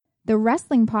The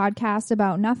wrestling podcast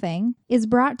about nothing is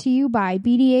brought to you by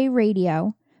BDA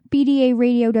Radio. BDA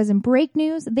Radio doesn't break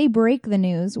news, they break the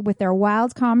news with their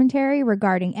wild commentary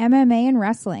regarding MMA and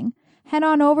wrestling. Head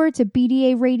on over to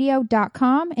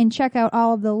bdaradio.com and check out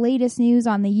all of the latest news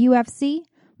on the UFC,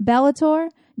 Bellator,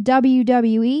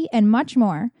 WWE, and much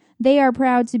more. They are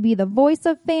proud to be the voice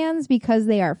of fans because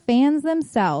they are fans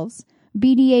themselves.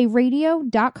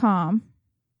 bdaradio.com.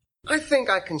 I think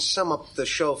I can sum up the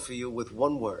show for you with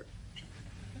one word.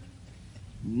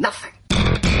 Nothing.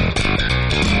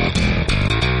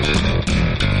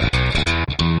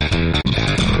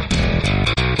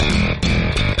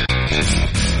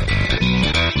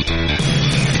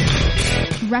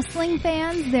 Wrestling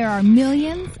fans, there are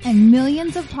millions and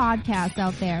millions of podcasts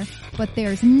out there, but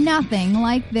there's nothing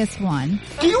like this one.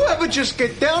 Do you ever just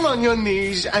get down on your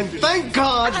knees and thank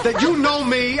God that you know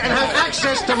me and have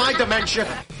access to my dementia?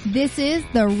 This is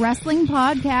the wrestling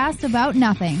podcast about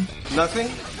nothing. Nothing?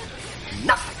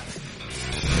 Nothing.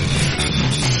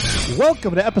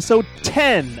 Welcome to episode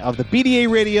 10 of the BDA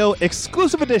Radio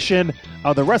exclusive edition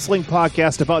of the wrestling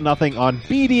podcast about nothing on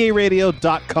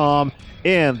bdaradio.com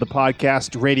and the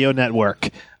Podcast Radio Network.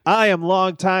 I am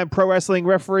longtime pro wrestling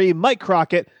referee Mike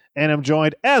Crockett, and I'm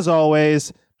joined, as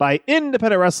always, by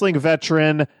independent wrestling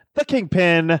veteran, the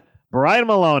Kingpin, Brian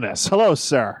Malonis. Hello,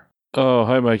 sir. Oh,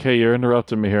 hi, Mike. Hey, you're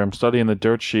interrupting me here. I'm studying the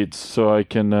dirt sheets so I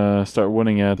can start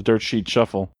winning at the dirt sheet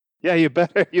shuffle. Yeah, you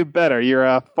better. You better.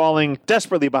 You're falling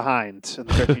desperately behind in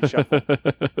the dirt sheet shuffle.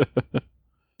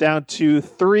 Down to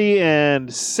 3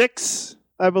 and 6,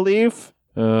 I believe.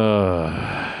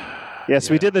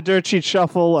 Yes, we did the Dirt Sheet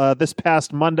Shuffle this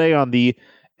past Monday on the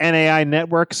NAI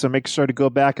Network, so make sure to go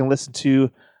back and listen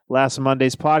to last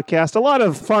Monday's podcast. A lot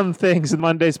of fun things in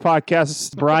Monday's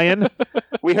podcast, Brian.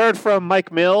 We heard from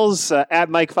Mike Mills at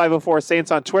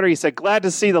Mike504Saints on Twitter. He said, glad to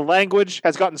see the language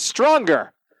has gotten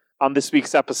stronger on this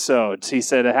week's episode. He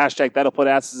said, hashtag that'll put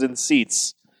asses in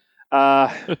seats.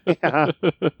 Yeah.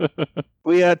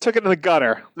 We took it in the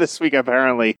gutter this week,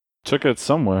 apparently. Took it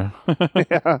somewhere.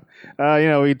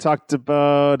 Yeah. We talked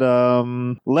about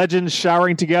legends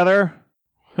showering together.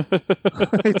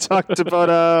 We talked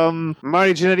about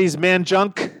Marty Jannetty's man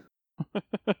junk.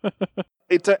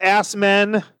 It's ass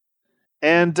men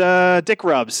and dick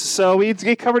rubs. So we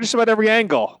covered just about every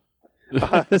angle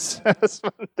this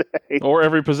Monday. Or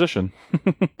every position.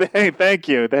 Hey, thank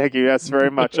you. Yes,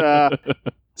 very much.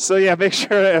 So yeah, make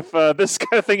sure if this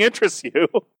kind of thing interests you.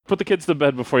 Put the kids to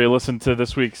bed before you listen to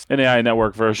this week's NAI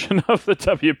Network version of the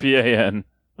WPAN.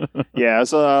 Yeah, it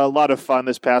was a lot of fun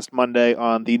this past Monday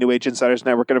on the New Age Insiders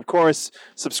Network. And of course,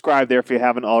 subscribe there if you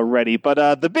haven't already.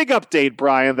 But the big update,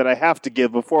 Brian, that I have to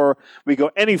give before we go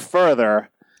any further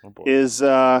is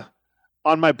on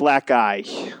my black eye.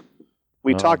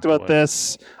 We talked about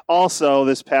this also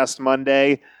this past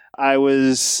Monday. I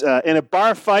was in a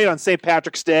bar fight on St.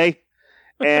 Patrick's Day.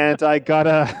 And I got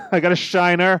a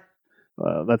shiner.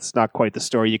 That's not quite the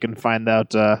story. You can find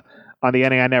out on the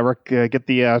NAI Network. Get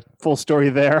the full story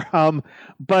there.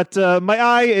 But my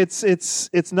eye,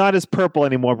 it's not as purple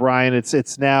anymore, Brian.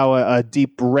 It's now a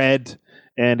deep red,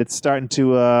 and it's starting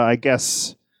to, I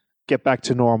guess, get back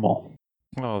to normal.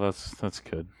 Oh, that's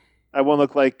good. I won't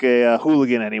look like a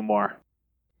hooligan anymore.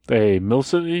 A Mill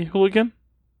City hooligan?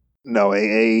 No,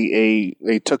 a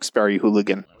Tewksbury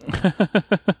hooligan.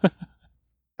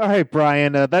 All right,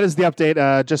 Brian, that is the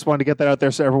update. Just wanted to get that out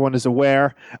there so everyone is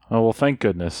aware. Oh, well, thank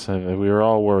goodness. We were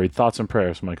all worried. Thoughts and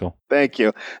prayers, Michael. Thank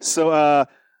you. So,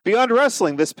 Beyond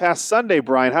Wrestling this past Sunday,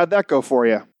 Brian, how'd that go for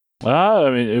you?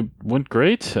 It went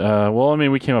great.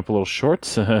 We came up a little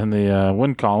short in the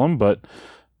win column, but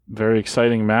very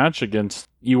exciting match against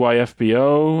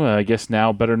EYFBO, I guess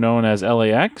now better known as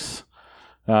LAX.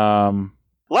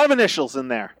 A lot of initials in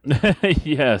there.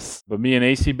 Yes. But me and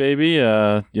AC, baby,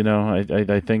 I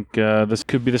think this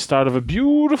could be the start of a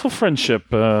beautiful friendship.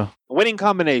 Winning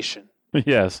combination.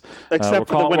 Yes. Except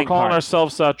for the winning We're calling part.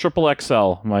 ourselves Triple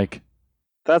XL, Mike.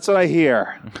 That's what I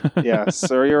hear. Yes.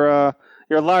 So you're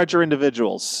larger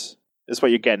individuals is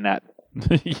what you're getting at.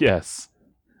 Yes.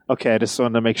 Okay, I just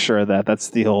wanted to make sure that that's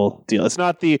the whole deal. It's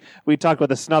not we talked about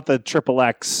this, not the Triple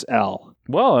XL.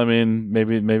 Well,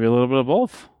 maybe a little bit of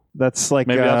both. That's like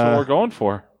maybe that's what we're going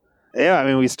for.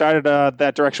 Yeah, we started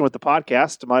that direction with the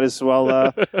podcast. Might as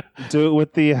well do it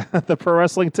with the pro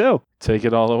wrestling too. Take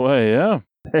it all the way, yeah.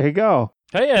 There you go.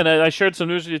 Hey, and I shared some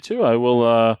news with you too. I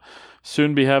will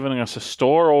soon be having us a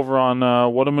store over on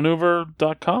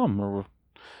whatamaneuver.com or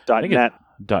 .net.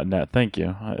 .net. Thank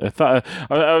you. I thought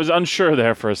I was unsure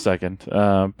there for a second,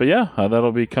 but yeah,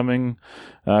 that'll be coming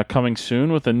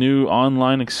soon with a new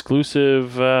online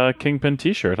exclusive Kingpin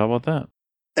T-shirt. How about that?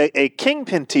 A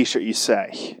Kingpin T-shirt, you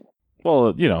say?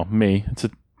 Well, me. It's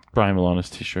a Brian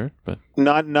Milonas t-shirt, but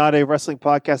Not a wrestling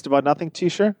podcast about nothing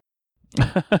t-shirt?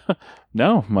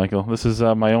 no, Michael. This is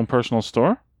my own personal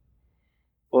store.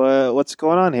 What's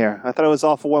going on here? I thought it was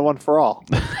all for one for all.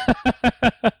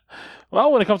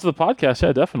 Well, when it comes to the podcast,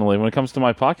 yeah, definitely. When it comes to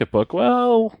my pocketbook,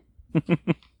 well...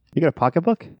 You got a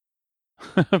pocketbook?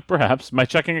 Perhaps. My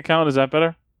checking account, is that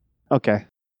better? Okay.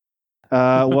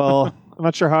 Well, I'm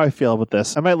not sure how I feel about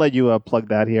this. I might let you plug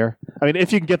that here. I mean,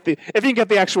 if you can get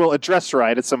the actual address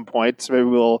right at some point, maybe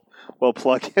we'll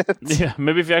plug it. Yeah,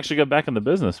 maybe if you actually get back in the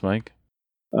business, Mike.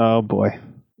 Oh boy.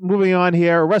 Moving on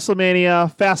here,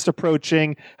 WrestleMania fast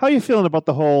approaching. How are you feeling about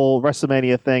the whole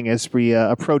WrestleMania thing as we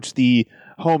approach the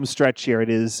home stretch here? It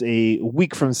is a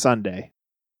week from Sunday.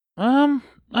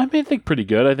 I think pretty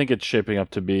good. I think it's shaping up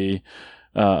to be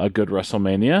a good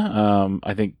WrestleMania.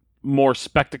 I think more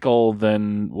spectacle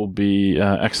than will be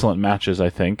excellent matches, I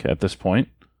think, at this point.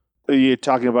 Are you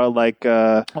talking about like big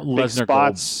Lesnar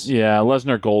spots?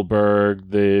 Lesnar Goldberg,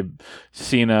 the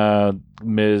Cena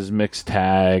Miz mixed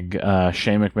tag,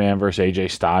 Shane McMahon versus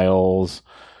AJ Styles.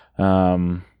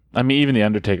 Even the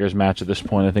Undertaker's match at this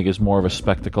point, I think, is more of a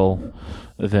spectacle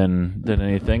than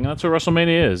anything. And that's what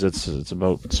WrestleMania is. It's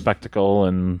about spectacle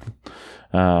and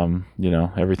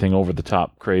everything over the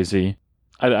top, crazy.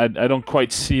 I don't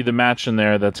quite see the match in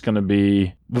there that's going to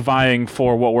be vying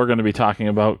for what we're going to be talking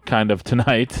about kind of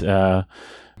tonight. I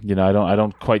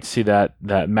don't quite see that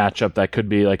matchup that could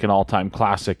be like an all-time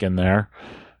classic in there.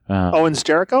 Owens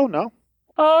Jericho? No.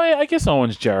 Oh, yeah, I guess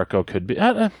Owens Jericho could be.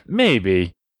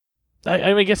 Maybe.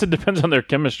 I guess it depends on their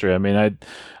chemistry. I mean,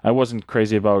 I wasn't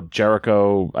crazy about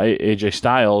Jericho AJ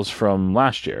Styles from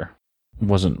last year.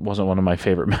 Wasn't one of my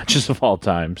favorite matches of all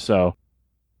time. So,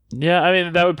 yeah, I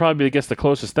mean, that would probably be, I guess, the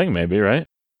closest thing, maybe, right?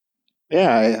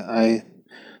 Yeah, I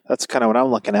that's kind of what I'm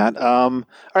looking at. All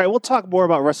right, we'll talk more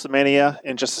about WrestleMania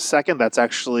in just a second. That's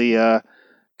actually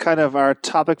kind of our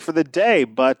topic for the day.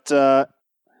 But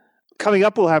coming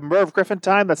up, we'll have Merv Griffin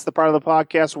time. That's the part of the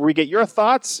podcast where we get your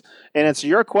thoughts and answer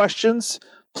your questions.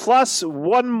 Plus,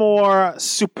 one more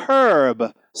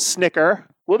superb snicker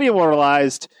will be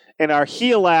immortalized in our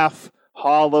Heel Laugh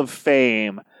Hall of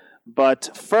Fame. But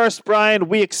first, Brian,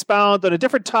 we expound on a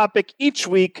different topic each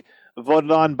week,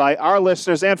 voted on by our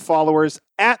listeners and followers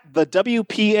at the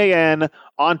WPAN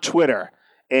on Twitter.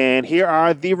 And here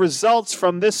are the results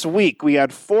from this week. We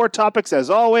had 4 topics, as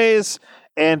always.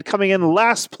 And coming in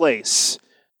last place,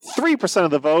 3%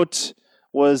 of the vote,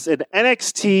 was an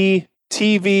NXT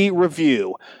TV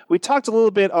review. We talked a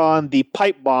little bit on the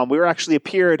Pipe Bomb. We actually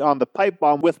appeared on the Pipe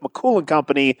Bomb with McCool and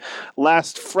Company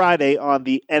last Friday on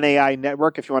the NAI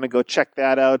network, if you want to go check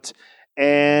that out.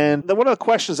 And one of the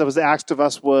questions that was asked of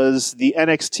us was the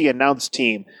NXT announce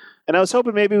team. And I was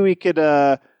hoping maybe we could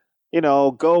go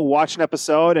watch an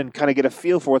episode and kind of get a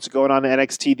feel for what's going on in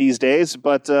NXT these days.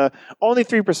 But only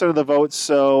 3% of the votes,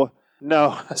 so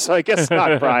no. So I guess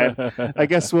not, Brian. I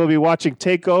guess we'll be watching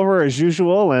TakeOver as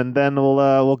usual, and then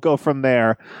we'll go from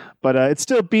there. But it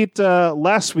still beat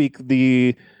last week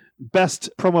the best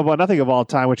promo about nothing of all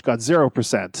time, which got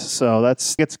 0%. So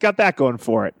it's got that going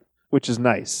for it, which is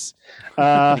nice.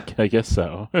 I guess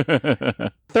so.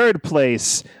 Third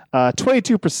place,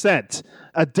 22%.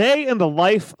 A day in the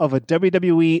life of a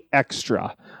WWE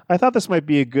extra. I thought this might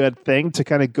be a good thing to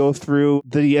kind of go through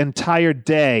the entire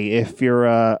day if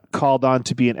you're called on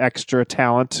to be an extra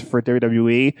talent for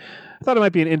WWE. I thought it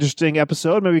might be an interesting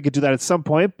episode. Maybe we could do that at some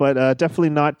point, but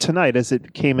definitely not tonight as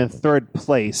it came in third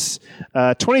place.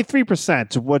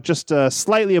 23%, what just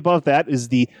slightly above that is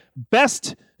the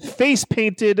best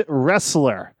face-painted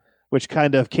wrestler, which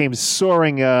kind of came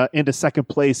soaring into second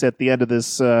place at the end of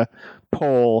this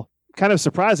poll. Kind of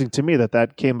surprising to me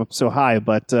that came up so high,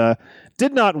 but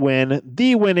did not win.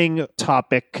 The winning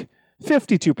topic,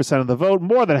 52% of the vote,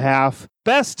 more than half,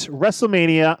 best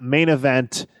WrestleMania main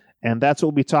event. And that's what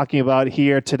we'll be talking about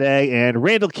here today. And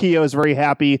Randall Keough is very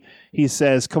happy. He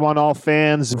says, come on, all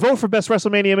fans, vote for best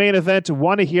WrestleMania main event.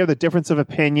 Want to hear the difference of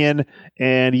opinion.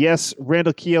 And yes,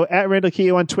 Randall Keough, at Randall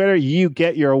Keough on Twitter, you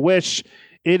get your wish.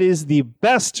 It is the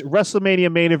best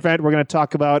WrestleMania main event we're going to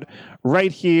talk about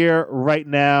right here, right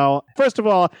now. First of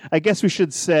all, I guess we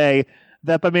should say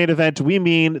that by main event, we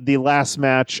mean the last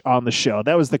match on the show.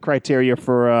 That was the criteria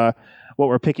for what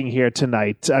we're picking here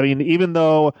tonight. I mean, even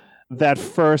though that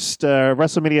first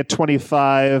WrestleMania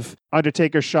 25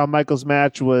 Undertaker-Shawn Michaels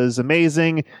match was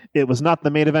amazing, it was not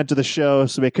the main event of the show,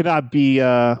 so it could not be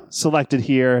selected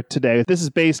here today. This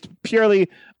is based purely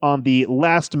on the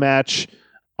last match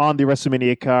on the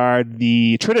WrestleMania card,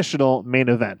 the traditional main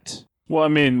event. Well, I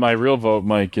mean, my real vote,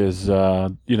 Mike, is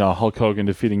Hulk Hogan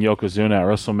defeating Yokozuna at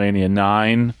WrestleMania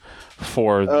 9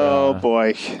 for the... Oh,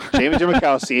 boy. Jamie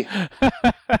Jimikowski.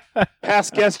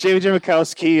 Past guest Jamie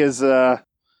Jimikowski is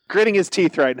gritting his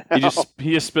teeth right now.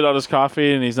 He just spit out his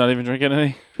coffee and he's not even drinking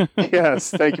any?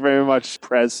 Yes, thank you very much,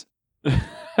 Prez.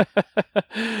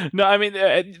 No, I mean,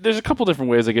 there's a couple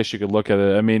different ways I guess you could look at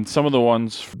it. I mean, some of the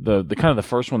ones, the kind of the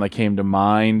first one that came to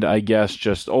mind, I guess,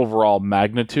 just overall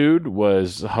magnitude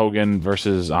was Hogan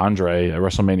versus Andre at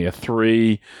WrestleMania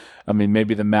 3. I mean,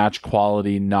 maybe the match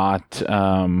quality not...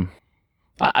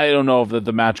 I don't know if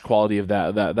the match quality of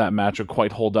that match would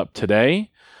quite hold up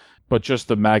today, but just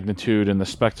the magnitude and the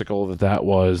spectacle that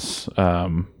was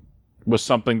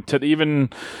something to even,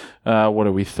 what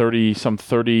are we,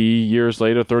 30 years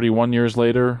later, 31 years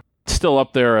later, still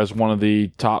up there as one of the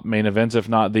top main events, if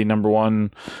not the number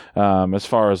one, as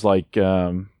far as like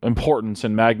importance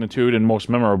and magnitude and most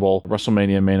memorable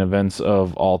WrestleMania main events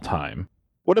of all time.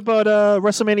 What about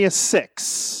WrestleMania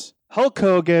 6? Hulk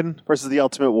Hogan versus the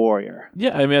Ultimate Warrior.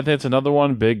 Yeah, I mean, I think it's another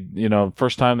one. Big,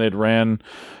 first time they'd ran,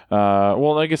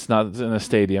 well, I guess not in a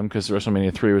stadium because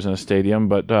WrestleMania 3 was in a stadium,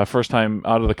 but first time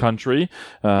out of the country,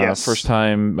 yes. First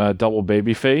time double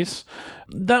babyface.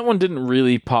 That one didn't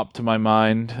really pop to my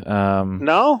mind.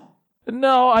 No?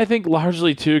 No, I think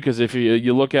largely too, because if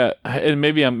you look at, and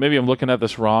maybe I'm looking at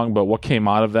this wrong, but what came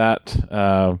out of that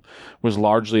was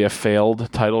largely a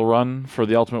failed title run for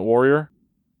the Ultimate Warrior.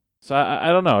 So I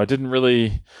don't know. It didn't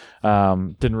really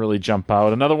jump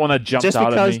out. Another one that jumped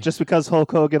out at me. Just because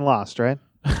Hulk Hogan lost, right?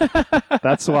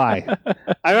 That's why.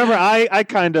 I remember I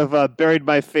kind of buried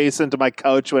my face into my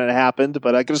couch when it happened,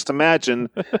 but I can just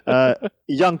imagine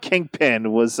young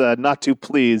Kingpin was not too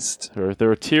pleased. There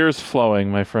were tears flowing,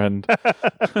 my friend.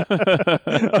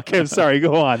 Okay, I'm sorry.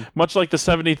 Go on. Much like the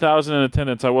 70,000 in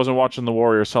attendance, I wasn't watching the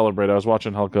Warriors celebrate. I was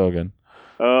watching Hulk Hogan.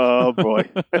 Oh, boy.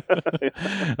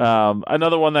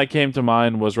 Another one that came to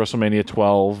mind was WrestleMania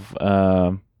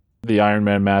 12, the Iron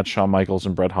Man match, Shawn Michaels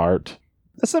and Bret Hart.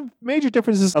 There's some major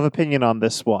differences of opinion on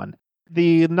this one.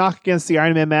 The knock against the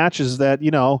Iron Man match is that,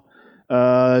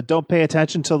 don't pay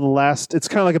attention till the last... It's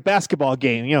kind of like a basketball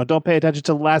game. Don't pay attention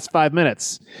till the last 5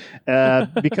 minutes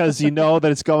because you know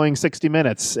that it's going 60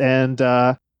 minutes. And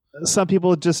some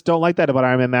people just don't like that about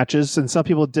Iron Man matches, and some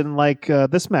people didn't like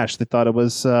this match. They thought it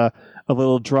was... a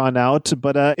little drawn out,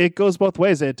 but it goes both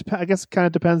ways. I guess it kind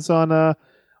of depends on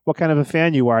what kind of a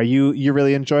fan you are. You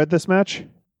really enjoyed this match?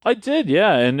 I did,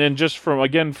 yeah, and just from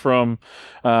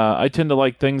I tend to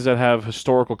like things that have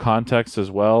historical context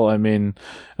as well. I mean,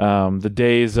 the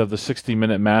days of the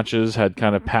 60-minute matches had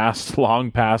kind of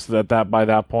long past by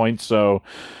that point. So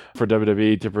for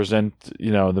WWE to present,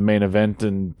 the main event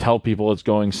and tell people it's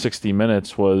going 60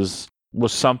 minutes was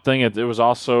something. It was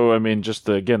also, I mean, just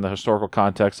the historical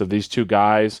context of these two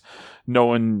guys,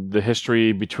 knowing the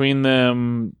history between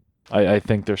them. I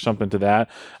think there's something to that.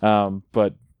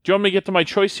 But do you want me to get to my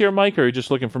choice here, Mike, or are you just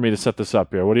looking for me to set this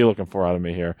up here? What are you looking for out of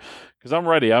me here? Because I'm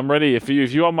ready. If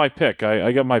you want my pick,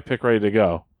 I got my pick ready to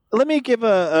go. Let me give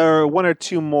a one or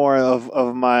two more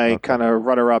of my kind of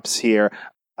runner-ups here.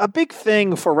 A big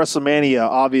thing for WrestleMania,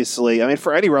 obviously, I mean,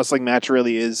 for any wrestling match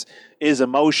really is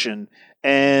emotion.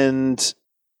 And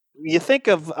you think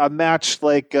of a match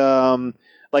like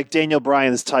Daniel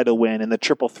Bryan's title win in the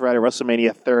triple threat at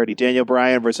WrestleMania 30. Daniel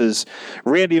Bryan versus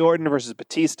Randy Orton versus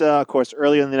Batista. Of course,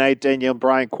 earlier in the night, Daniel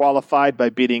Bryan qualified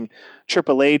by beating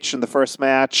Triple H in the first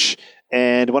match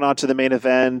and went on to the main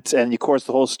event. And, of course,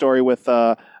 the whole story with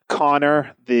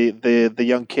Connor, the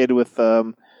young kid with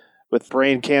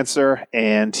brain cancer,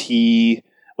 and he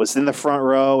was in the front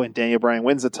row, and Daniel Bryan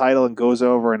wins the title and goes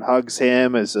over and hugs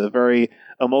him as a very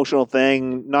emotional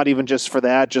thing. Not even just for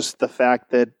that, just the fact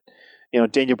that,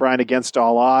 Daniel Bryan against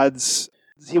all odds.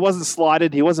 He wasn't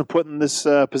slotted. He wasn't put in this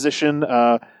position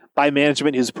by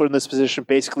management. He was put in this position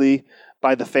basically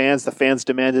by the fans. The fans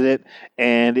demanded it,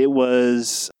 and it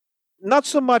was not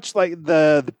so much like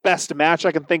the best match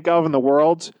I can think of in the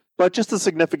world, but just the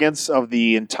significance of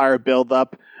the entire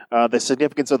build-up, the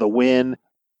significance of the win.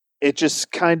 It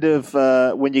just kind of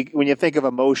when you think of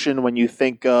emotion, when you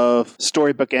think of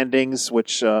storybook endings,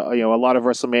 which a lot of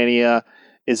WrestleMania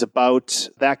is about,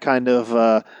 that kind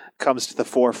of comes to the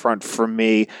forefront for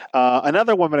me.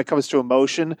 Another one when it comes to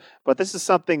emotion, but this is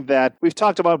something that we've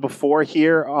talked about before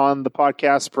here on the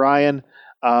podcast, Brian.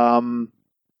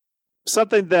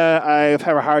 Something that I've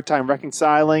had a hard time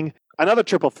reconciling. Another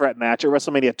triple threat match at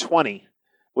WrestleMania 20.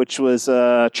 Which was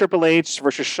Triple H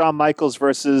versus Shawn Michaels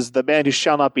versus the man who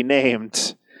shall not be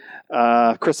named,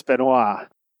 Chris Benoit.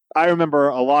 I remember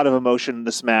a lot of emotion in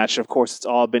this match. Of course, it's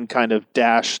all been kind of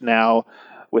dashed now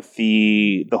with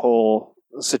the whole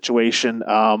situation.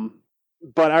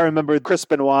 But I remember Chris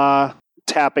Benoit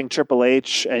tapping Triple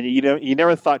H, and you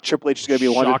never thought Triple H was going to be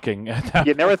one. Shocking.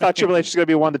 You never thought Triple H was going to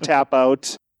be one to tap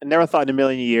out. I never thought in a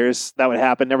million years that would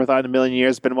happen. Never thought in a million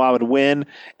years Benoit would win.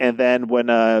 And then when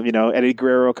Eddie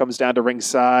Guerrero comes down to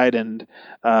ringside and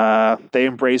they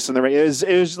embrace in the ring,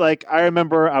 it was like, I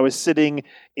remember I was sitting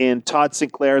in Todd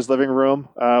Sinclair's living room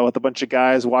with a bunch of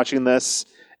guys watching this,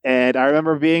 and I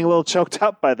remember being a little choked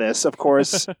up by this. Of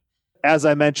course, as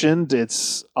I mentioned,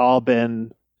 it's all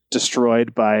been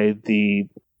destroyed by the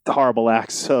horrible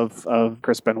acts of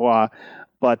Chris Benoit.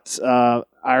 But I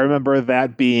remember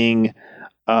that being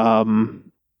a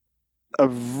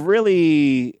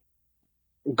really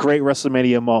great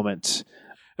WrestleMania moment.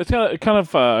 It's kind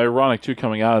of ironic too,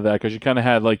 coming out of that, because you kind of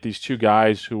had like these two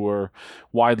guys who were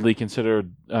widely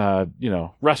considered,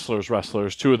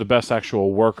 wrestlers, two of the best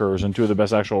actual workers and two of the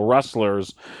best actual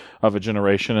wrestlers of a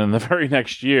generation. And the very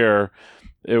next year,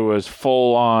 it was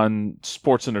full on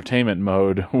sports entertainment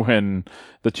mode when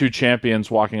the two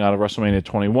champions walking out of WrestleMania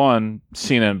 21,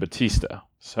 Cena and Batista.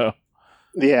 So.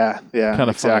 Yeah, kind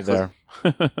of exactly.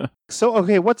 Funny there. So,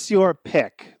 okay, what's your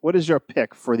pick? What is your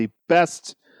pick for the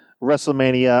best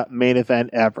WrestleMania main event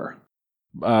ever?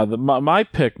 My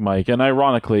pick, Mike, and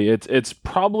ironically, it's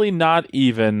probably not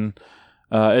even.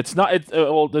 It's not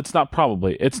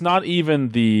even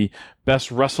the best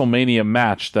WrestleMania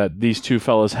match that these two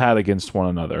fellas had against one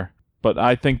another. But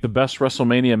I think the best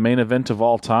WrestleMania main event of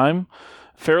all time,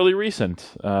 fairly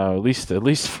recent, at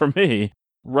least for me.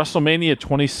 WrestleMania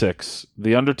 26,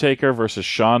 The Undertaker versus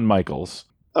Shawn Michaels.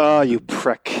 Oh, you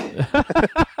prick.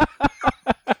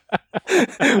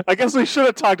 I guess we should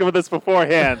have talked about this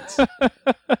beforehand.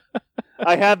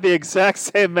 I had the exact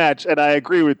same match, and I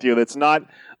agree with you. It's not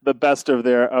the best of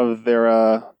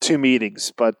their two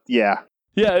meetings, but yeah.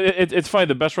 Yeah, it's fine.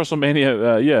 The best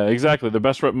WrestleMania, yeah, exactly. The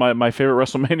best, my favorite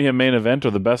WrestleMania main event, or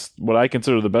the best, what I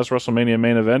consider the best WrestleMania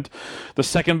main event, the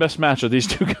second best match that these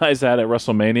two guys had at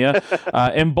WrestleMania,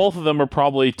 and both of them are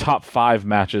probably top 5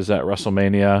 matches at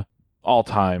WrestleMania all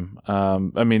time.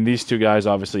 I mean, these two guys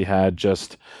obviously had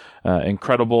just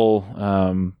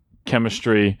incredible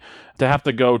chemistry. To have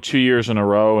to go 2 years in a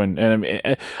row, and I mean,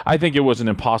 I think it was an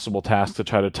impossible task to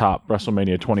try to top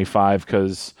WrestleMania 25,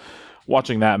 because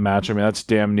watching that match, I mean, that's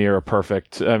damn near a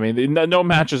perfect. I mean, no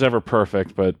match is ever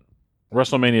perfect, but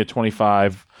WrestleMania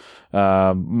 25,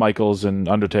 Michaels and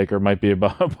Undertaker might be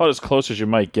about as close as you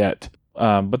might get.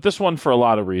 But this one, for a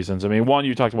lot of reasons. I mean, one,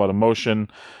 you talked about emotion,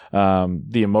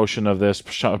 the emotion of this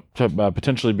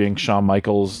potentially being Shawn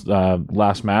Michaels'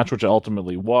 last match, which it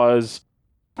ultimately was.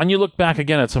 And you look back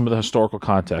again at some of the historical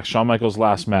context. Shawn Michaels'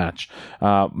 last match,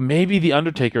 maybe The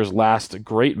Undertaker's last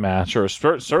great match, or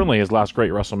certainly his last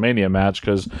great WrestleMania match,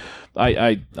 because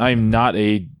I'm not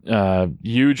a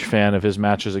huge fan of his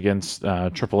matches against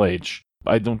Triple H.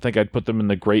 I don't think I'd put them in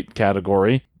the great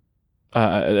category.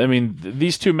 I mean,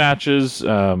 these two matches,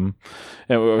 and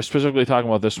we're specifically talking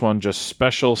about this one, just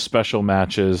special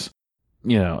matches.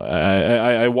 You know,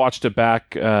 I watched it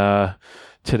back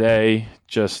today.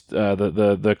 Just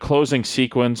the closing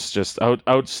sequence, just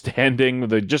outstanding.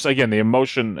 The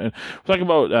emotion. And we're talking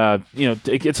about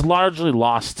it's largely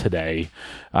lost today.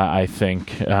 I think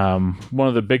one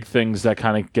of the big things that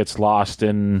kind of gets lost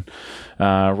in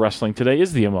wrestling today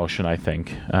is the emotion. I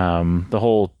think the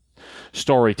whole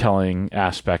storytelling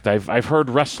aspect. I've heard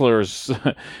wrestlers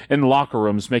in locker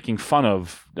rooms making fun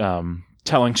of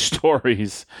telling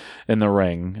stories in the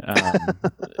ring,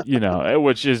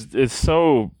 which is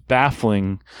so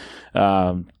baffling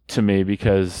to me,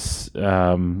 because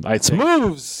it's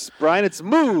moves, Brian. It's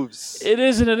moves. It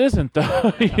is and it isn't,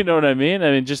 though. You know what I mean? I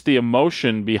mean, just the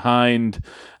emotion behind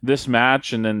this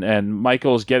match, and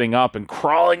Michaels getting up and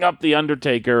crawling up the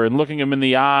Undertaker and looking him in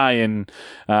the eye, and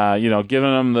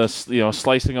giving him the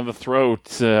slicing of the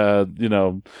throat,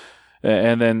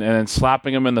 and then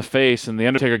slapping him in the face, and the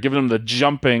Undertaker giving him the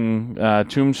jumping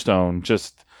tombstone.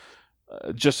 Just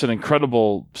an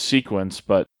incredible sequence.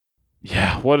 But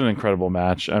yeah, what an incredible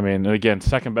match. I mean, again,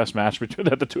 second best match between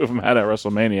that the two of them had at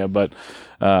WrestleMania. But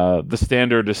the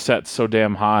standard is set so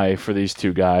damn high for these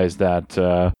two guys that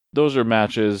those are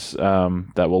matches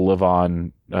that will live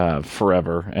on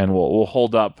forever and will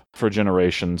hold up for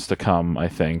generations to come, I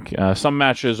think. Some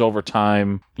matches over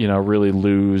time, really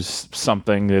lose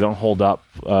something. They don't hold up,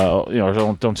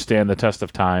 don't stand the test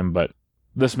of time, but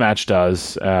this match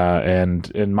does. And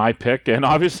in my pick, and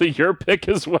obviously your pick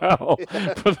as well,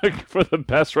 for the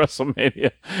best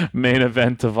WrestleMania main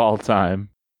event of all time.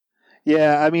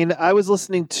 Yeah, I mean, I was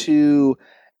listening to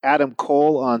Adam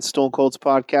Cole on Stone Cold's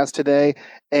podcast today,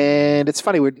 and it's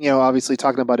funny, we're obviously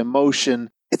talking about emotion.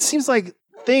 It seems like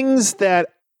things that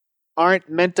aren't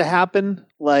meant to happen,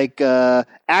 like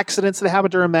accidents that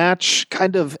happen during a match,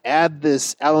 kind of add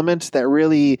this element that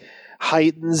really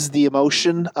heightens the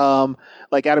emotion.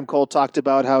 Like Adam Cole talked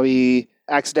about how he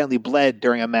accidentally bled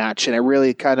during a match, and it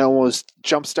really kind of almost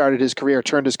jump-started his career,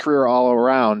 turned his career all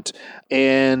around.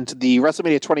 And the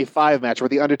WrestleMania 25 match where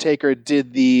The Undertaker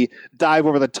did the dive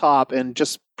over the top and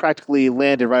just practically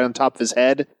landed right on top of his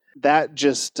head, that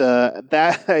just I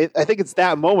think it's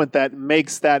that moment that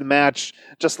makes that match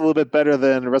just a little bit better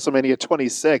than WrestleMania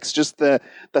 26. Just the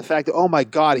fact that, oh my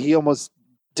God, he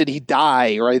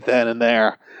die right then and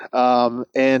there,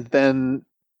 and then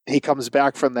he comes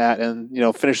back from that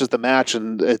and finishes the match,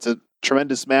 and it's a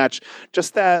tremendous match.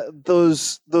 Just that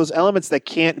those elements that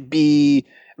can't be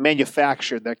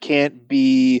manufactured, that can't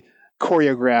be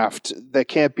choreographed, that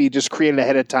can't be just created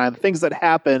ahead of time, things that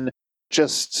happen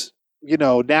just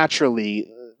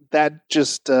naturally, that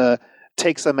just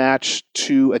takes a match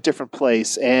to a different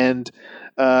place. And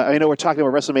I know we're talking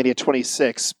about WrestleMania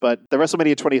 26, but the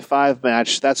WrestleMania 25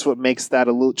 match, that's what makes that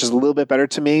just a little bit better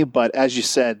to me. But as you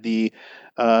said, the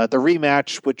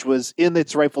rematch, which was in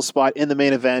its rightful spot in the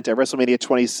main event at WrestleMania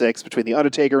 26 between The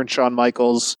Undertaker and Shawn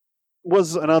Michaels,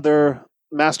 was another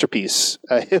masterpiece.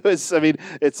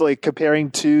 It's like comparing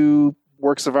two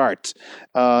works of art.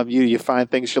 You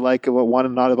find things you like about one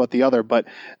and not about the other, but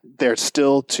they're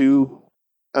still two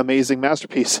amazing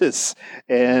masterpieces.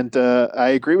 And I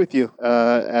agree with you.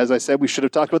 As I said, we should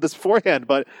have talked about this beforehand,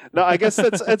 but no, I guess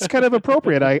it's kind of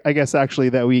appropriate. I guess actually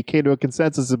that we came to a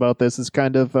consensus about this is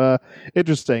kind of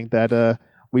interesting that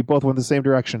we both went the same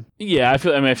direction. Yeah, I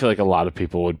feel like a lot of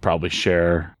people would probably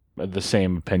share the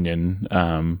same opinion.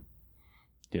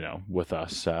 With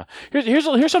us.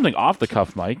 Here's something off the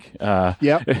cuff, Mike.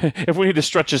 Yep. If we need to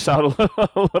stretch this out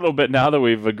a little bit now that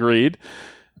we've agreed.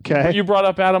 Okay. You brought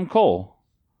up Adam Cole.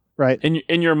 Right.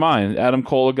 In your mind, Adam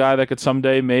Cole, a guy that could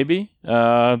someday maybe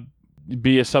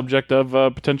be a subject of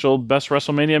a potential best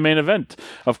WrestleMania main event.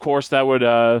 Of course, that would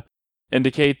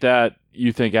indicate that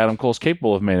you think Adam Cole's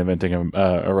capable of main eventing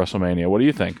a WrestleMania. What do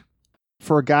you think?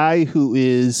 For a guy who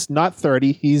is not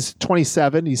 30, he's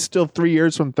 27. He's still 3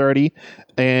 years from 30.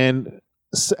 And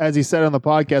as he said on the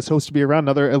podcast, hopes to be around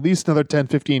at least another 10,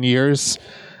 15 years.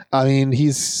 I mean,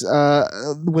 he's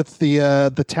with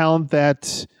the talent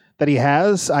that he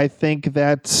has, I think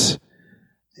that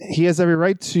he has every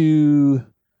right to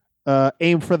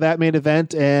aim for that main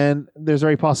event, and there's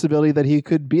every possibility that he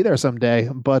could be there someday.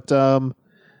 But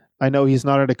I know he's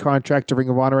not under contract to Ring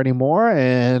of Honor anymore,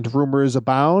 and rumors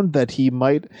abound that he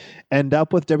might end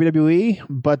up with WWE.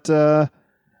 But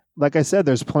like I said,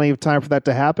 there's plenty of time for that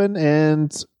to happen,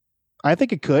 and I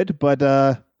think it could, but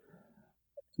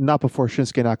not before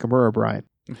Shinsuke Nakamura, Brian.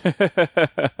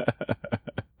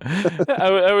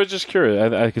 I was just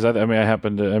curious because I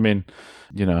happen to.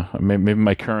 Maybe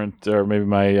my current or maybe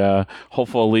my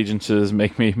hopeful allegiances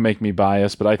make me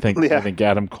biased, but I think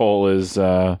Adam Cole is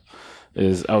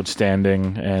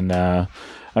outstanding, and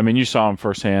you saw him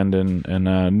firsthand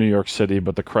in New York City,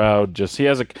 but the crowd he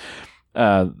has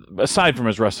aside from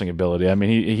his wrestling ability,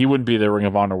 he wouldn't be the Ring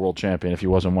of Honor World Champion if he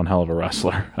wasn't one hell of a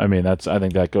wrestler. I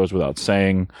think that goes without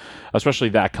saying, especially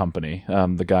that company.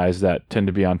 The guys that tend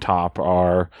to be on top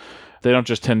they don't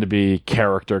just tend to be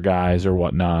character guys or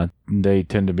whatnot. They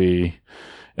tend to be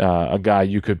a guy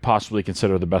you could possibly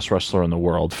consider the best wrestler in the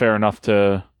world. Fair enough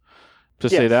to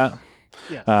say that?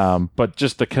 Yes. But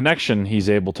just the connection he's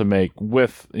able to make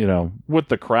with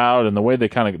the crowd and the way they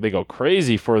go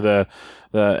crazy for the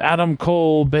Adam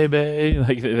Cole baby,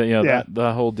 that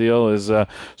the whole deal is. So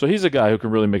he's a guy who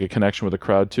can really make a connection with the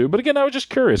crowd too. But again, I was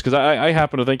just curious because I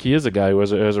happen to think he is a guy who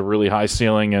has a really high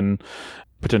ceiling and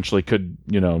potentially could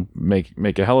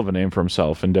make a hell of a name for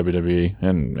himself in WWE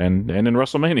and in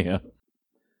WrestleMania.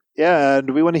 Yeah,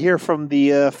 and we want to hear from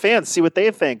the fans, see what they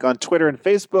think on Twitter and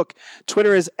Facebook.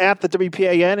 Twitter is at the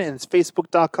WPAN, and it's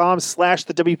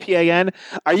facebook.com/the WPAN.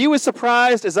 Are you as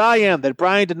surprised as I am that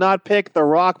Brian did not pick The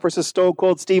Rock versus Stone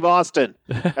Cold Steve Austin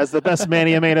as the best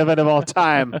Mania main event of all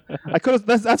time?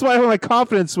 That's why my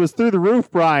confidence was through the roof,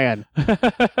 Brian.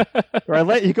 Or I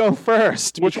let you go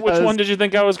first. Which one did you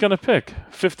think I was going to pick?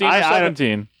 15 or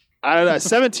 17? I don't know.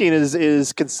 17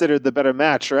 is considered the better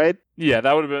match, right? Yeah,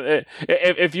 that would have been it.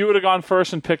 If you would have gone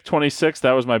first and picked 26,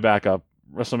 that was my backup.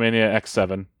 WrestleMania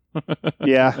X7.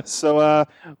 Yeah. So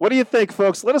what do you think,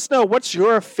 folks? Let us know. What's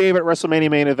your favorite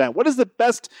WrestleMania main event? What is the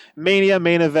best Mania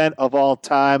main event of all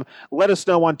time? Let us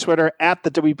know on Twitter at the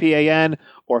WPAN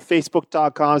or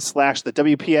Facebook.com/the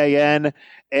WPAN.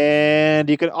 And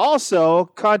you can also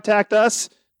contact us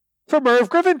for Merv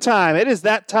Griffin time. It is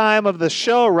that time of the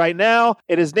show right now.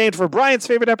 It is named for Brian's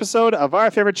favorite episode of our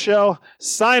favorite show,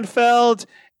 Seinfeld.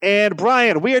 And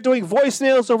Brian, we are doing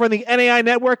voicemails over on the NAI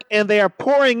Network, and they are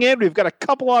pouring in. We've got a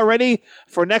couple already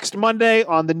for next Monday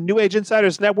on the New Age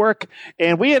Insiders Network,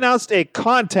 and we announced a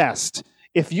contest.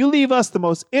 If you leave us the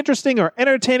most interesting or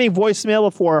entertaining voicemail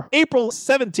before April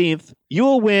 17th, you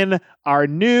will win our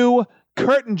new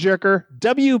Curtain Jerker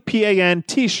WPAN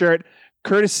t-shirt,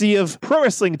 courtesy of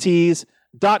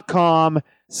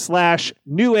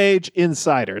ProWrestlingTees.com/New Age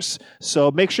Insiders.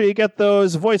 So make sure you get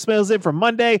those voicemails in for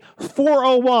Monday,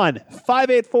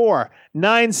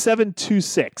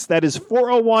 401-584-9726. That is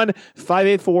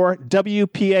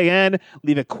 401-584-WPAN.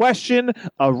 Leave a question,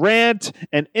 a rant,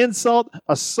 an insult,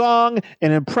 a song,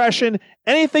 an impression,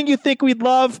 anything you think we'd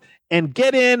love, and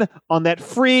get in on that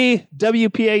free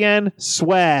WPAN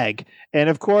swag. And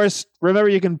of course, remember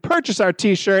you can purchase our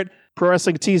t-shirt,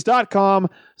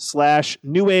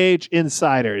 ProWrestlingTees.com/New Age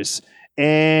Insiders.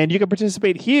 And you can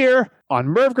participate here on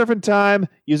Merv Griffin Time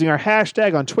using our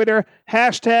hashtag on Twitter,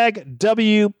 hashtag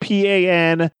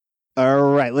WPAN.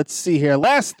 All right, let's see here.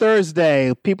 Last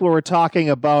Thursday, people were talking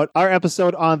about our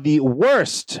episode on the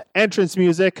worst entrance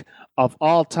music of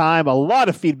all time. A lot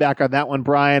of feedback on that one,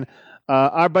 Brian.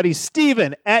 Our buddy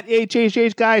Steven at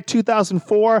HHH Guy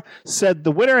 2004 said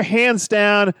the winner, hands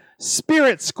down,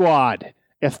 Spirit Squad.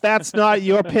 If that's not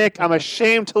your pick, I'm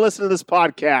ashamed to listen to this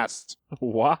podcast.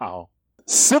 Wow.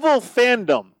 Civil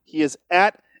Fandom. He is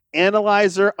at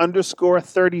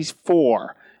Analyzer_34.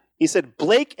 He said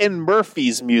Blake and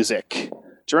Murphy's music. Do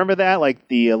you remember that? Like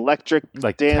the electric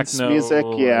dance techno, music?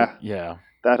 Yeah. Yeah.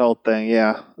 That whole thing.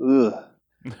 Yeah. Ugh.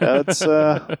 That's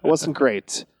wasn't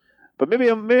great. But maybe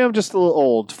I'm just a little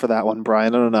old for that one,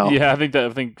 Brian. I don't know. Yeah, I think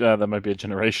that might be a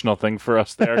generational thing for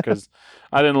us there, because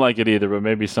I didn't like it either, but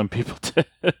maybe some people did.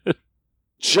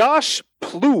 Josh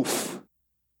Plouffe.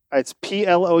 It's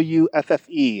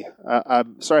Plouffe.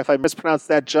 I'm sorry if I mispronounced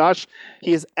that, Josh.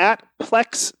 He is at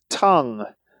Plex Tongue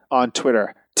on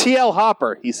Twitter. TL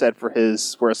Hopper, he said, for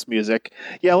his worst music.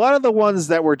 Yeah, a lot of the ones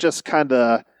that were just kind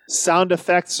of sound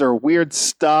effects or weird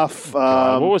stuff.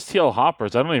 What was TL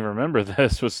Hopper's? I don't even remember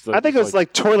this. I think it was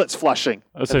like toilets flushing.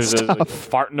 Like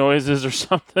fart noises or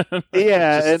something.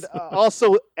 Yeah, and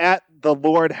also at the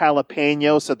Lord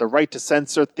Jalapeno said the Right to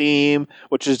Censor theme,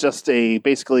 which is just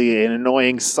basically an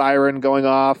annoying siren going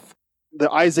off. The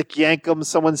Isaac Yankum,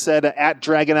 someone said at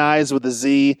Dragon Eyes with a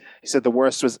Z. He said the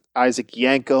worst was Isaac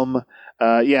Yankum.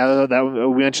 Yeah,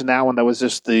 we mentioned that one. That was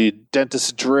just the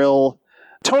dentist drill.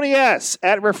 Tony S.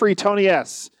 at referee Tony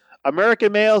S.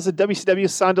 American males in WCW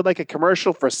sounded like a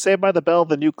commercial for Saved by the Bell,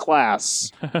 the new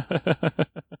class.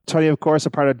 Tony, of course, a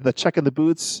part of the Check in the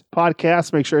Boots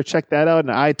podcast. Make sure to check that out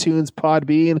on iTunes,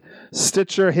 Podbean,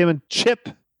 Stitcher. Him and Chip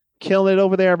killing it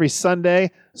over there every Sunday.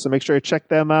 So make sure to check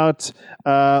them out.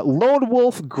 Lone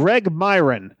Wolf Greg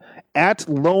Myron at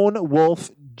Lone Wolf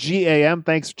GAM.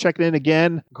 Thanks for checking in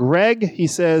again. Greg, he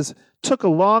says, took a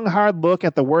long, hard look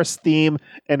at the worst theme,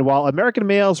 and while American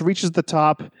Males reaches the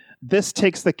top, this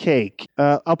takes the cake.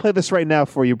 I'll play this right now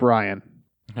for you, Brian.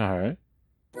 All right.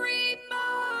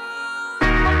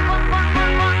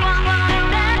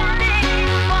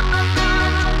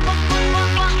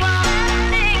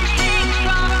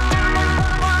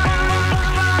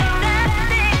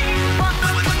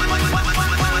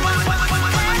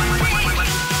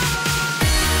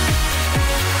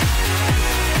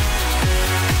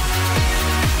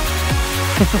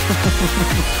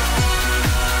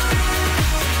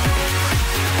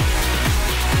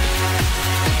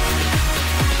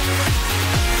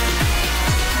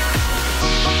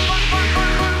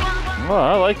 Oh,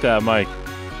 I like that, Mike.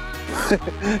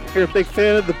 You're a big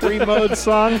fan of the pre-mode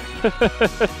song?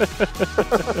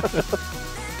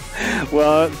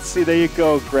 Well, see, there you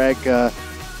go, Greg.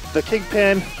 The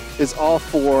Kingpin is all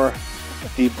for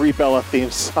the Brie Bella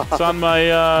theme song. It's on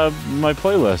my my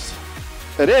playlist.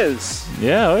 It is?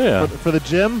 Yeah, oh yeah. For the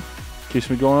gym? Keeps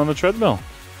me going on the treadmill.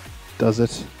 Does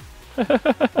it? All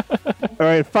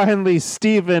right, finally,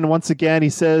 Steven, once again, he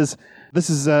says, this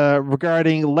is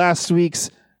regarding last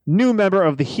week's new member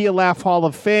of the Heel Laugh Hall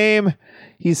of Fame.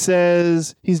 He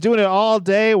says he's doing it all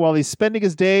day while he's spending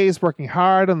his days working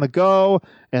hard on the go,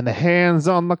 and the hands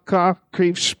on the cock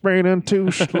keep spinning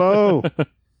too slow.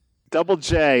 Double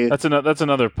J. That's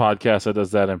another podcast that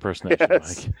does that impersonation,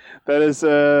 yes, Mike. That is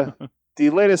the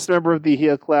latest member of the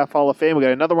Heel Laugh Hall of Fame. We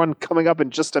got another one coming up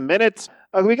in just a minute.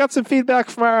 We got some feedback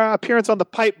from our appearance on the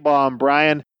Pipe Bomb,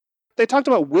 Brian. They talked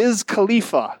about Wiz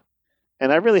Khalifa.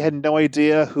 And I really had no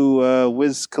idea who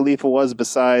Wiz Khalifa was,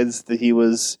 besides that he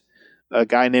was a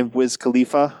guy named Wiz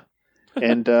Khalifa.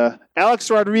 And Alex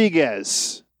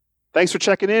Rodriguez. Thanks for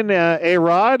checking in,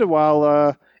 A-Rod,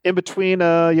 while in between,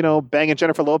 banging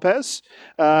Jennifer Lopez.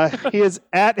 He is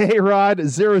at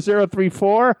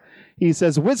ARod0034. He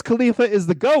says, Wiz Khalifa is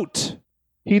the GOAT.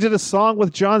 He did a song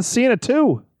with John Cena,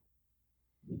 too.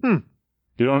 You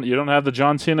don't have the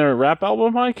John Cena rap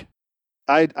album, Mike?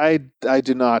 I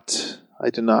do not. I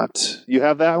do not. You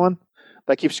have that one?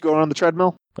 That keeps you going on the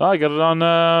treadmill? Oh, I got it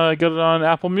on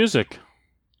Apple Music.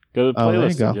 Got a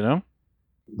playlist, there you go.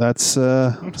 That's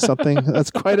something. That's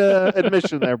quite an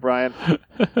admission there, Brian.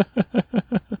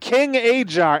 King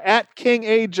Ajar, at King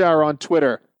Ajar on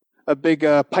Twitter. A big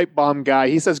pipe bomb guy.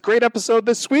 He says, great episode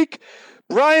this week.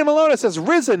 Brian Malonis has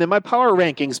risen in my power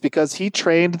rankings because he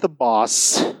trained the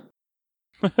boss.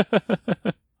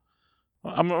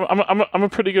 I'm a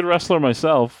pretty good wrestler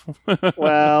myself.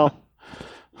 Well,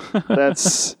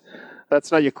 that's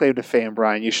not your claim to fame,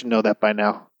 Brian. You should know that by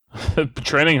now.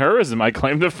 Training her isn't my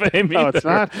claim to fame either. Oh, it's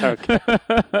not? Okay.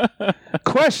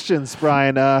 Questions,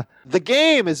 Brian. The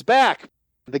game is back.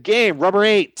 The game, Rubber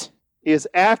 8, is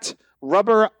at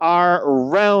Rubber R.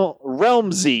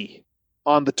 Relmsy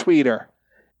on the Twitter.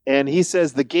 And he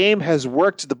says the game has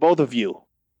worked the both of you.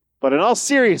 But in all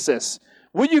seriousness,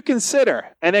 would you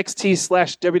consider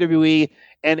NXT/WWE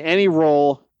and any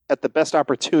role at the best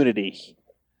opportunity?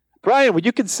 Brian, would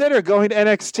you consider going to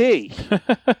NXT?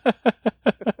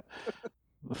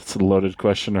 That's a loaded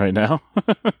question right now.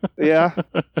 Yeah.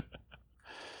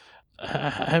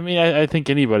 I mean, I think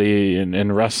anybody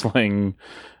in wrestling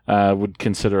would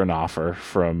consider an offer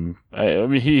from... I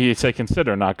mean, he said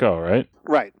consider, not go, right?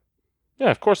 Right. Yeah,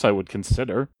 of course I would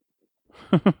consider.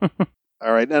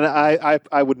 All right, and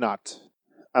I would not.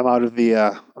 I'm out of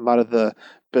the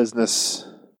business.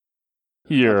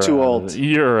 You're too old.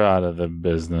 You're out of the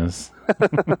business.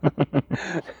 All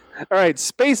right,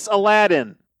 Space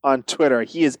Aladdin on Twitter.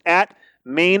 He is at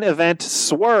Main Event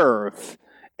Swerve,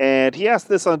 and he asked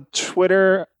this on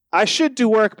Twitter. I should do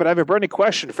work, but I have a burning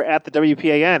question for at the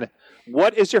WPAN.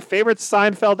 What is your favorite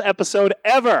Seinfeld episode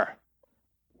ever?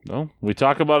 Well, we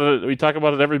talk about it. We talk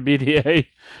about it every BDA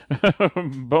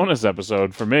bonus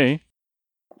episode for me.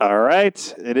 All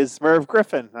right, it is Merv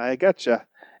Griffin. I getcha.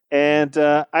 And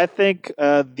I think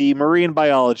the marine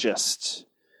biologist.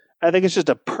 I think it's just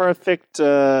a perfect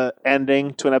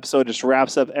ending to an episode. Just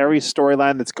wraps up every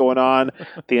storyline that's going on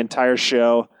the entire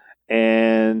show,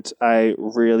 and I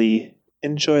really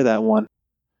enjoy that one.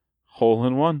 Hole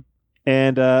in one.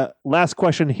 And last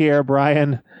question here,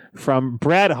 Brian, from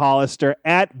Brad Hollister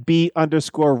at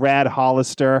B_Rad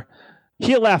Hollister.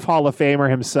 Heel Laugh Hall of Famer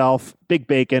himself, Big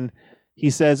Bacon. He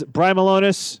says, Brian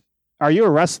Malonis, are you a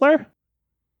wrestler?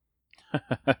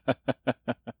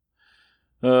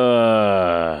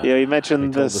 Yeah, you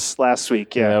mentioned this last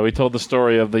week. Yeah, we told the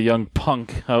story of the young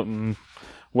punk out in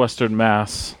Western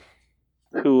Mass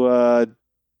who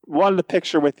wanted a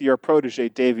picture with your protege,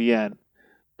 Davey N.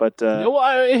 But well,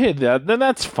 I hit that. Then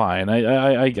that's fine.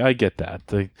 I get that.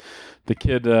 The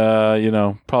kid,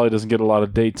 probably doesn't get a lot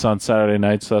of dates on Saturday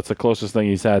night, so that's the closest thing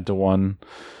he's had to one.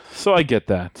 So I get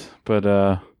that. But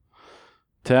to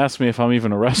ask me if I'm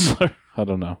even a wrestler, I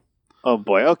don't know. Oh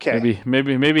boy. Okay.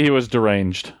 Maybe he was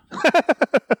deranged.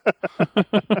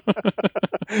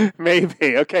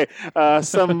 Maybe. Okay.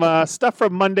 Some stuff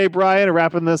from Monday, Brian.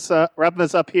 Wrapping this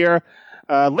up here.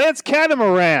 Lance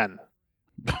Catamaran.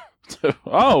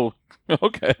 Oh,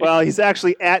 okay. Well, he's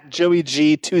actually at Joey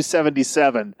G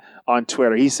 277 on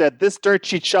Twitter. He said, "This dirt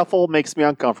sheet shuffle makes me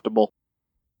uncomfortable."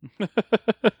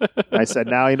 I said,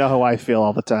 "Now you know how I feel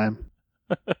all the time."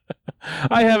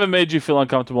 I haven't made you feel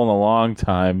uncomfortable in a long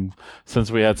time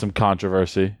since we had some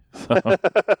controversy. So.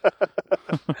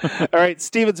 All right,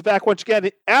 Steven's back once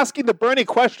again, asking the burning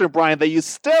question, Brian, that you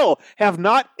still have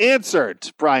not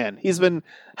answered, Brian. He's been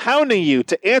hounding you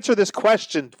to answer this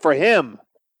question for him.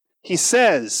 He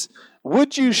says,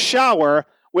 would you shower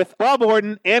with Bob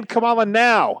Orton and Kamala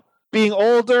now, being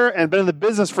older and been in the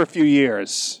business for a few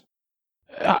years?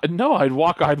 No, I'd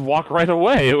walk right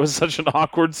away. It was such an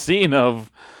awkward scene of,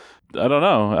 I don't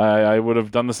know. I would have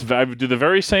done this. I would do the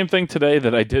very same thing today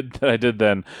that I did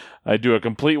then. I'd do a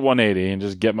complete 180 and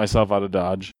just get myself out of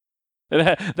Dodge.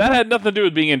 That had nothing to do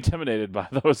with being intimidated by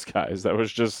those guys. That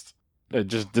was just, it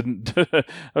just didn't. I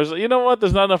was like, you know what?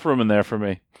 There's not enough room in there for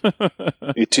me.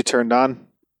 You too turned on?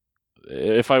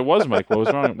 If I was, Mike,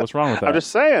 what's wrong with that? I'm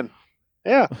just saying.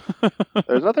 Yeah.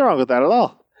 There's nothing wrong with that at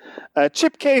all.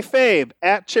 Chip K. Fabe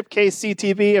at Chip K.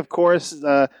 CTV, of course,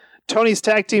 Tony's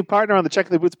tag team partner on the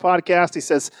Checking the Boots podcast. He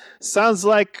says, sounds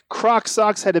like Croc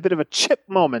Socks had a bit of a chip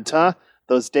moment, huh?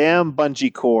 Those damn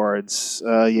bungee cords.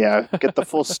 Yeah, get the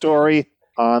full story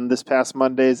on this past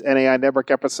Monday's NAI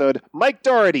Network episode. Mike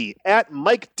Doherty at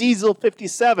Mike Diesel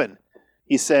 57.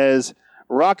 He says,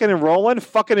 rockin' and rollin',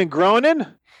 fucking and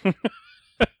groanin'.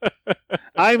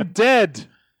 I'm dead.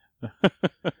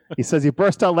 He says he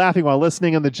burst out laughing while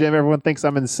listening in the gym. Everyone thinks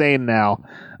I'm insane now.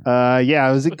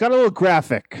 It got a little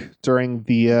graphic during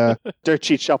the Dirt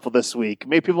Sheet Shuffle this week.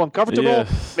 Made people uncomfortable,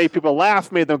 Yes. made people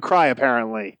laugh, made them cry,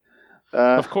 apparently.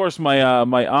 Of course, my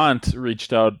aunt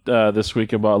reached out this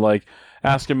week about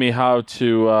asking me how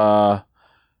to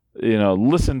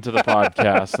listen to the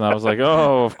podcast, and I was like,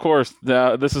 "Oh, of course,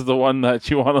 this is the one that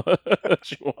you want to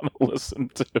listen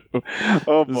to."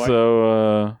 Oh, boy.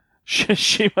 So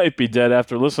she might be dead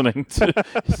after listening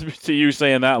to you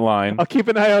saying that line. I'll keep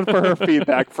an eye out for her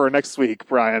feedback for next week,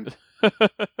 Brian.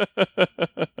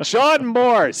 John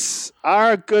Morse,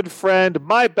 our good friend,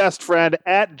 my best friend,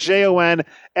 at JONSUPRMN.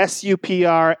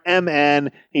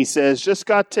 He says, just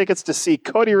got tickets to see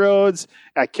Cody Rhodes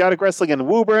at Chaotic Wrestling in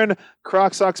Woburn.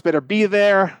 Croc Socks better be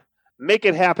there. Make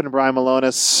it happen, Brian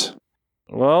Malonis.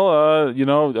 Well,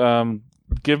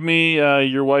 give me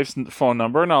your wife's phone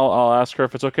number, and I'll ask her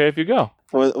if it's okay if you go.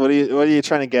 What are you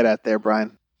trying to get at there,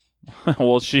 Brian?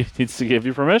 Well, she needs to give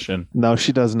you permission. No,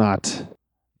 she does not.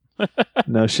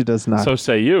 No, she does not. So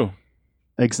say you.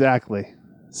 Exactly.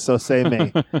 So say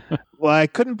me. Well, I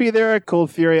couldn't be there at Cold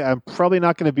Fury. I'm probably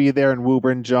not going to be there in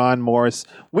Woburn, John Morris.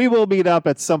 We will meet up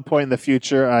at some point in the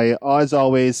future. I, as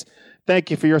always,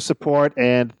 thank you for your support,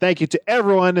 and thank you to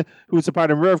everyone who's a part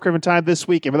of River of Griffin Time this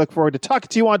week. And we look forward to talking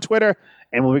to you on Twitter,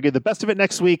 and we'll get the best of it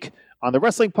next week on the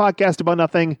Wrestling Podcast About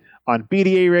Nothing on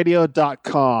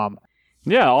BDARadio.com.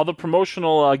 Yeah, all the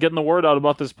promotional, getting the word out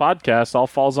about this podcast all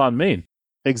falls on me.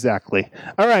 Exactly.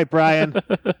 All right, Brian.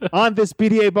 On this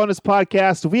BDA bonus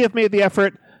podcast, we have made the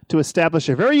effort to establish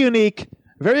a very unique,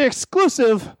 very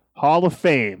exclusive Hall of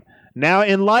Fame. Now,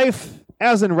 in life,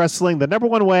 as in wrestling, the number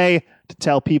one way to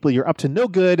tell people you're up to no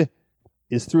good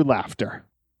is through laughter.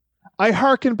 I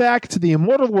hearken back to the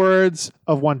immortal words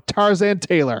of one Tarzan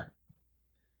Taylor.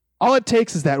 All it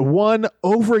takes is that one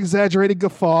over-exaggerated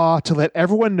guffaw to let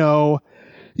everyone know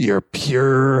you're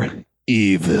pure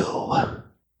evil.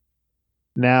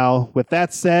 Now, with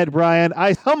that said, Brian,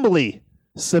 I humbly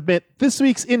submit this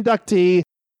week's inductee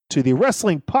to the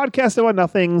Wrestling Podcast About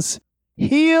Nothing's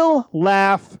Heel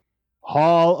Laugh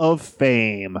Hall of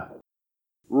Fame.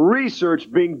 Research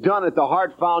being done at the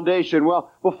Hart Foundation. Well,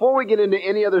 before we get into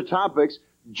any other topics,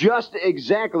 just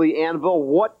exactly, Anvil,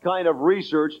 what kind of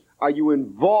research are you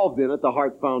involved in at the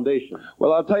Hart Foundation?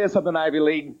 Well, I'll tell you something, Ivy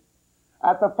League.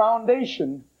 At the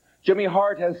foundation, Jimmy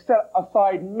Hart has set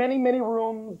aside many, many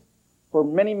rooms for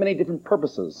many, many different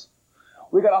purposes.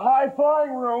 We got a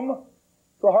high-flying room.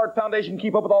 The Hart Foundation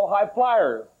keep up with all high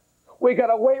flyers. We got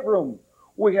a weight room.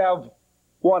 We have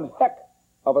one heck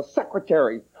of a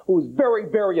secretary who's very,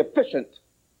 very efficient.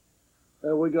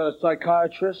 And we got a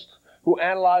psychiatrist who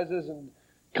analyzes and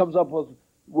comes up with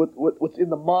what's in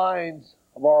the minds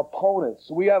of our opponents.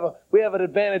 So we have an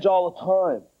advantage all the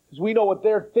time because we know what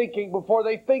they're thinking before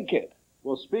they think it.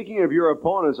 Well, speaking of your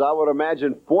opponents, I would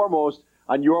imagine foremost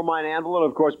on your mind, Anvil, and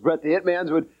of course Brett the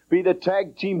Hitman's would be the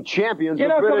tag team champions,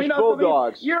 the British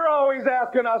Bulldogs. You're always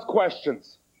asking us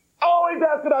questions. Always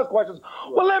asking us questions.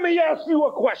 Well, let me ask you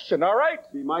a question, all right?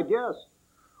 Be my guest.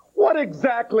 What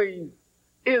exactly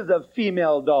is a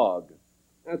female dog?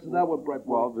 That's not what Brett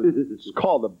Well, it's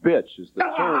called a bitch is the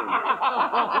term.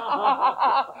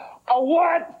 A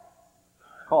what?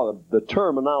 The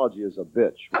terminology is a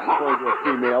bitch. Referring to a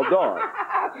female dog.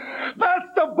 That's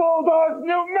the Bulldogs'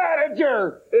 new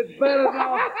manager. It's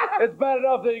bad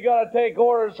enough that you got to take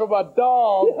orders from a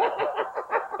dog,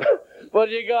 but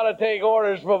you got to take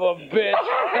orders from a bitch.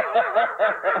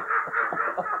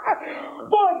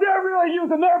 Boy, they're really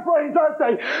using their brains, aren't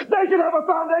they? They should have a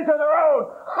foundation of their own.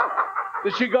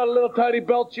 Does she got a little tiny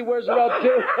belt she wears around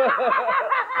too?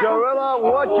 Gorilla,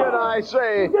 what can I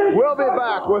say? We'll be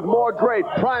back with more great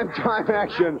primetime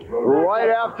action right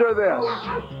after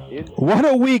this. What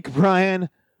a week, Brian.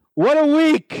 What a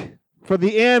week for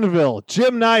the Anvil.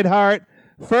 Jim Neidhart.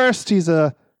 First, he's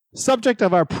a subject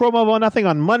of our promo about nothing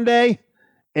on Monday.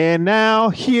 And now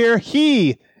here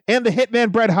he and the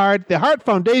Hitman Bret Hart, the Hart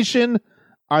Foundation,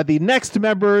 are the next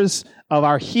members of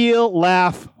our Heel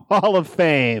Laugh Hall of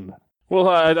Fame. Well,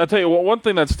 I'll tell you, one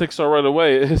thing that sticks out right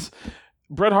away is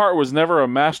Bret Hart was never a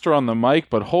master on the mic,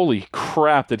 but holy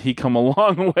crap, did he come a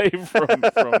long way from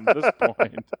this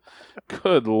point.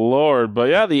 Good Lord. But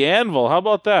yeah, the Anvil, how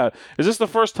about that? Is this the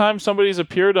first time somebody's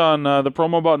appeared on the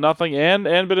promo about nothing and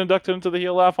been inducted into the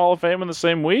Heel Laugh Hall of Fame in the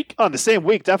same week? Oh, the same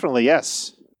week, definitely,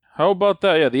 yes. How about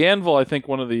that? Yeah, the Anvil, I think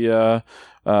one of the...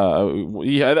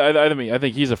 I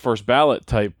think he's a first ballot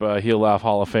type Heel Laugh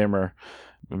Hall of Famer.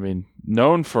 I mean,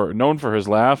 known for his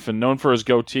laugh and known for his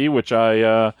goatee, which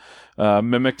I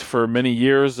mimicked for many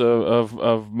years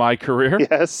of my career.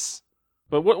 Yes.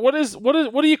 But what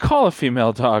do you call a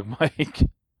female dog, Mike?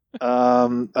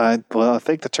 I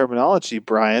think the terminology,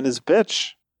 Brian, is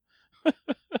bitch.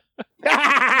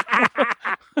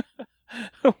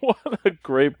 What a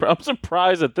great! I'm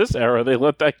surprised at this era they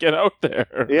let that get out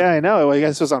there. Yeah, I know. Well, I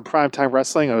guess it was on Primetime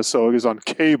Wrestling, so it was on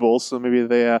cable, so maybe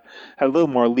they had a little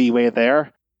more leeway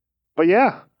there. But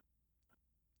yeah.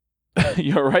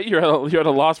 You're right. You're at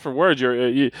a loss for words.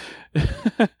 You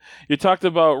talked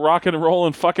about rocking and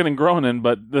rolling, fucking and groaning,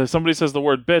 but somebody says the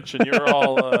word bitch, and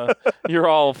you're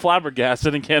all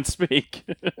flabbergasted and can't speak.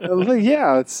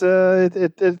 Yeah,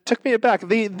 it took me aback.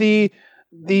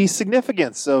 The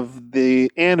significance of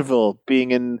the Anvil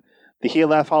being in the Heel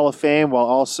Laugh Hall of Fame while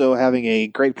also having a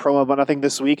great promo about nothing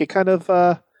this week, it kind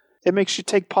of it makes you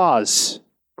take pause,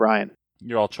 Brian.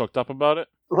 You're all choked up about it?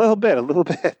 A little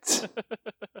bit.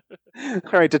 All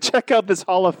right, to check out this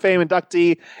Hall of Fame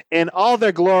inductee in all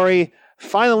their glory,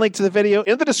 find the link to the video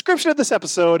in the description of this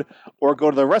episode or go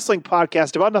to the Wrestling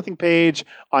Podcast About Nothing page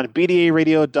on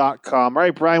bdaradio.com. All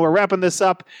right, Brian, we're wrapping this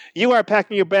up. You are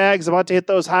packing your bags, about to hit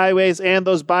those highways and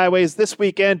those byways this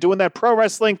weekend, doing that pro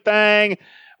wrestling thing.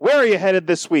 Where are you headed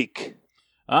this week?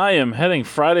 I am heading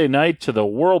Friday night to the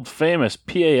world-famous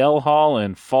PAL Hall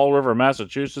in Fall River,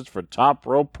 Massachusetts for Top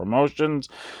Rope Promotions.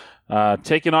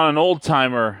 Taking on an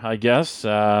old-timer, I guess,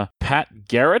 Pat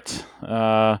Garrett.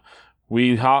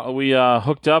 We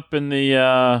hooked up in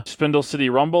the Spindle City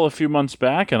Rumble a few months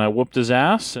back, and I whooped his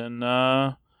ass, and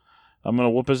I'm going to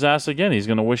whoop his ass again. He's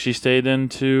going to wish he stayed in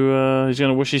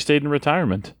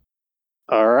retirement.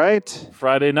 All right.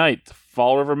 Friday night,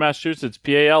 Fall River, Massachusetts,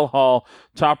 PAL Hall,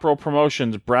 Top Rope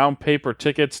Promotions,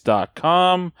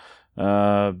 brownpapertickets.com.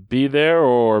 Be there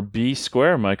or be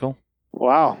square, Michael.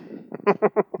 Wow.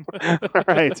 All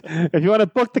right. If you want to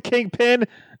book the Kingpin,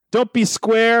 don't be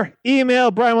square.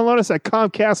 Email Brian Malonis at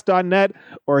Comcast.net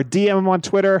or DM him on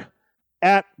Twitter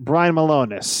at Brian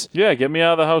Malonis. Yeah, get me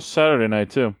out of the house Saturday night,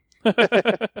 too.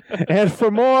 And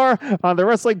for more on the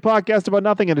Wrestling Podcast About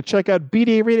Nothing, and to check out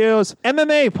BDA Radio's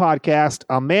MMA podcast,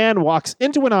 A Man Walks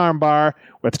Into an Armbar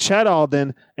with Chad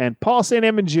Alden and Paul St.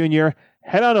 Edmund Jr.,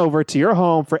 head on over to your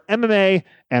home for MMA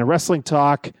and wrestling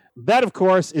talk. That, of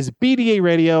course, is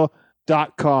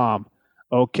bdaradio.com.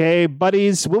 Okay,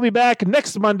 buddies, we'll be back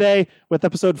next Monday with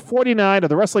episode 49 of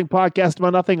the Wrestling Podcast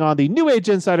About Nothing on the New Age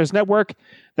Insiders Network.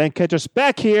 Then catch us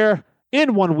back here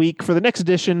in 1 week for the next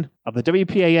edition of the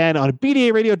WPAN on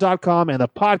bdaradio.com and the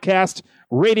Podcast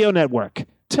Radio Network.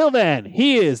 Till then,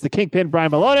 he is the Kingpin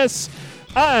Brian Malonis.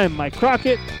 I'm Mike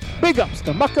Crockett. Big ups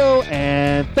to Mucko,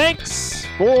 and thanks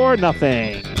for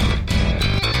nothing.